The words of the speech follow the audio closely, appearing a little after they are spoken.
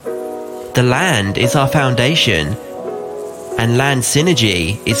The land is our foundation, and Land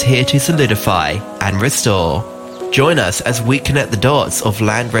Synergy is here to solidify and restore. Join us as we connect the dots of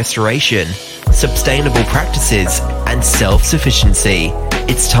land restoration, sustainable practices, and self-sufficiency.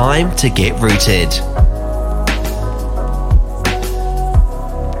 It's time to get rooted.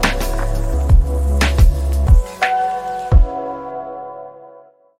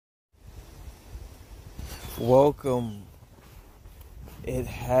 Welcome. It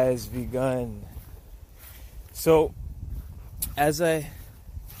has begun. So, as I'm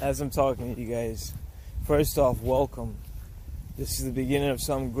talking to you guys, first off, welcome. This is the beginning of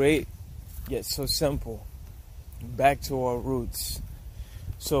something great, yet so simple. Back to our roots.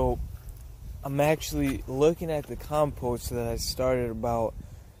 So, I'm actually looking at the compost that I started about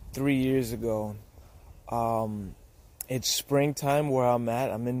 3 years ago. It's springtime where I'm at.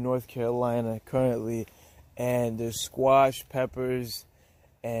 I'm in North Carolina currently, and there's squash, peppers,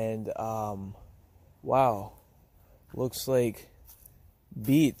 and wow, looks like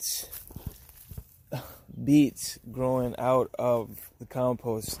beets growing out of the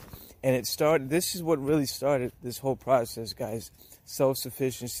compost. And this is what really started this whole process, guys.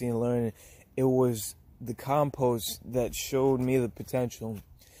 Self-sufficiency and learning. It was the compost that showed me the potential,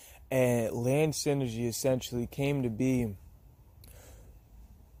 and Land Synergy essentially came to be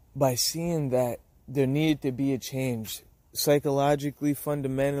by seeing that there needed to be a change. Psychologically,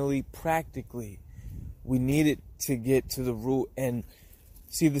 fundamentally, practically, we needed to get to the root and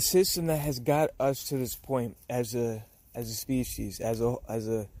see the system that has got us to this point as a species, as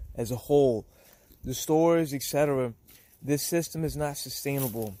a whole, the stores, etc. This system is not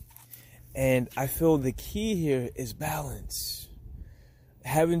sustainable, and I feel the key here is balance.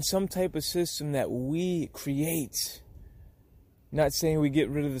 Having some type of system that we create. Not saying we get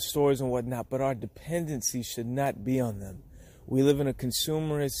rid of the stores and whatnot, but our dependency should not be on them. We live in a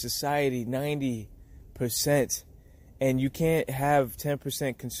consumerist society, 90%, and you can't have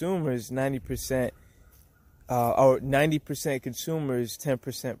 10% consumers, 90%, or 90% consumers,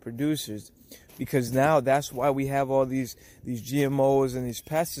 10% producers, because now that's why we have all these GMOs and these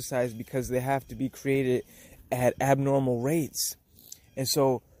pesticides, because they have to be created at abnormal rates. And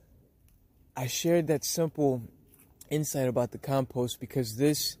so I shared that simple insight about the compost because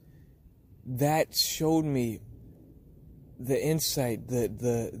that showed me the insight,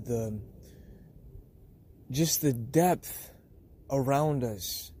 the just the depth around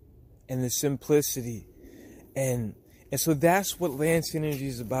us and the simplicity, and so that's what Land Synergy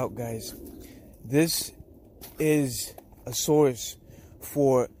is about, guys. This is a source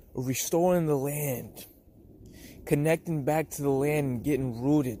for restoring the land, connecting back to the land and getting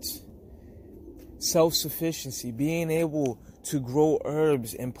rooted. Self-sufficiency, being able to grow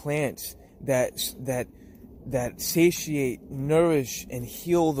herbs and plants that satiate, nourish, and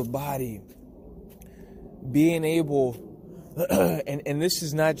heal the body. Being able, and this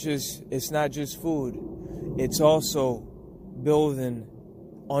is it's not just food. It's also building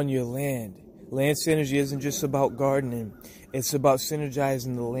on your land. Land Synergy isn't just about gardening. It's about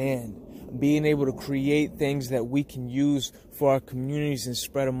synergizing the land. Being able to create things that we can use for our communities and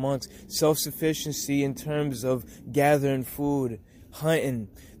spread amongst. Self-sufficiency in terms of gathering food, hunting.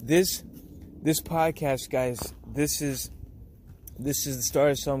 This podcast, guys, this is the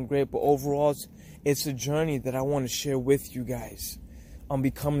start of something great, but overall it's a journey that I want to share with you guys on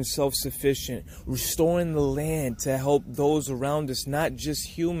becoming self-sufficient, restoring the land to help those around us, not just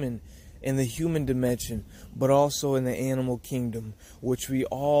human in the human dimension, but also in the animal kingdom, which we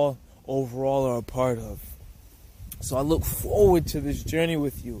all overall are a part of. So I look forward to this journey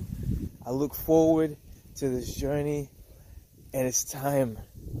with you. I look forward to this journey, and it's time.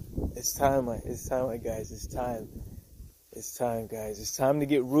 It's time, guys. It's time, guys. It's time to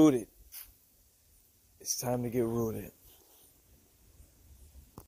get rooted. It's time to get rooted.